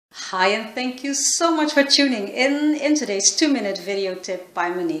Hi, and thank you so much for tuning in today's 2-minute video tip by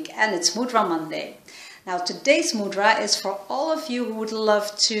Monique, and it's Mudra Monday. Now today's mudra is for all of you who would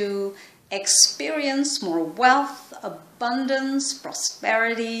love to experience more wealth, abundance,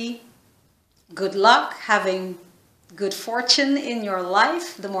 prosperity, good luck, having good fortune in your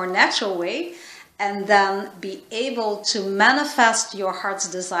life the more natural way, and then be able to manifest your heart's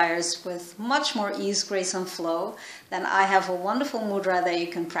desires with much more ease, grace, and flow. Then I have a wonderful mudra that you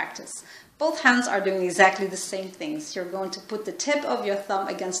can practice. Both hands are doing exactly the same things. You're going to put the tip of your thumb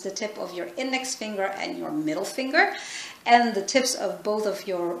against the tip of your index finger and your middle finger, and the tips of both of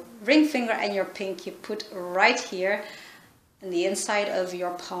your ring finger and your pinky you put right here in the inside of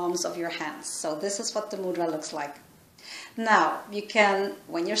your palms of your hands. So this is what the mudra looks like. Now, you can,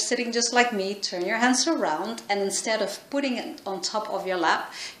 when you're sitting just like me, turn your hands around, and instead of putting it on top of your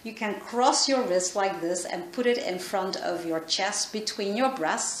lap, you can cross your wrist like this and put it in front of your chest between your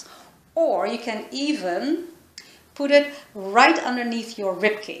breasts, or you can even put it right underneath your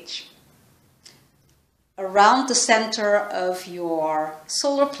rib cage, around the center of your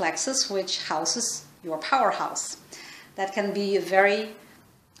solar plexus, which houses your powerhouse. That can be a very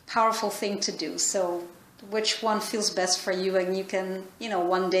powerful thing to do. So which one feels best for you, and you can,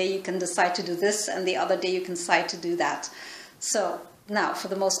 one day you can decide to do this and the other day you can decide to do that. So now for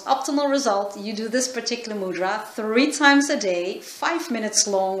the most optimal result, you do this particular mudra 3 times a day, 5 minutes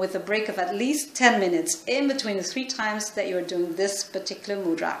long, with a break of at least 10 minutes in between the 3 times that you're doing this particular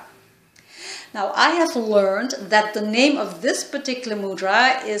mudra. Now I have learned that the name of this particular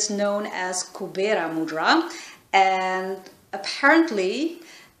mudra is known as Kubera mudra, and apparently,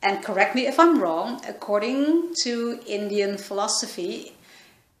 and correct me if I'm wrong, according to Indian philosophy,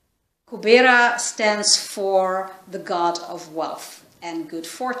 Kubera stands for the god of wealth and good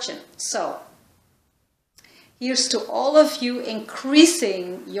fortune. So here's to all of you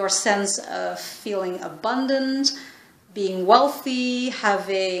increasing your sense of feeling abundant, being wealthy,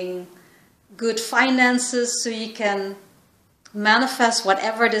 having good finances, so you can manifest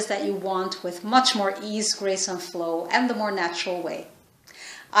whatever it is that you want with much more ease, grace, and flow, and the more natural way.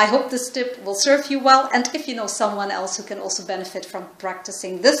 I hope this tip will serve you well, and if you know someone else who can also benefit from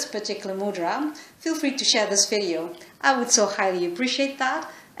practicing this particular mudra, feel free to share this video. I would so highly appreciate that,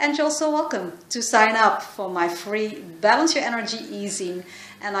 and you're also welcome to sign up for my free Balance Your Energy Easing.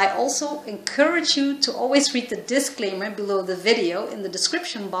 And I also encourage you to always read the disclaimer below the video in the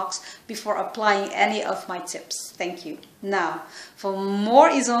description box before applying any of my tips. Thank you. Now, for more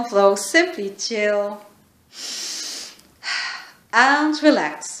ease and flow, simply chill and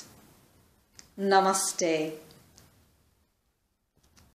relax. Namaste.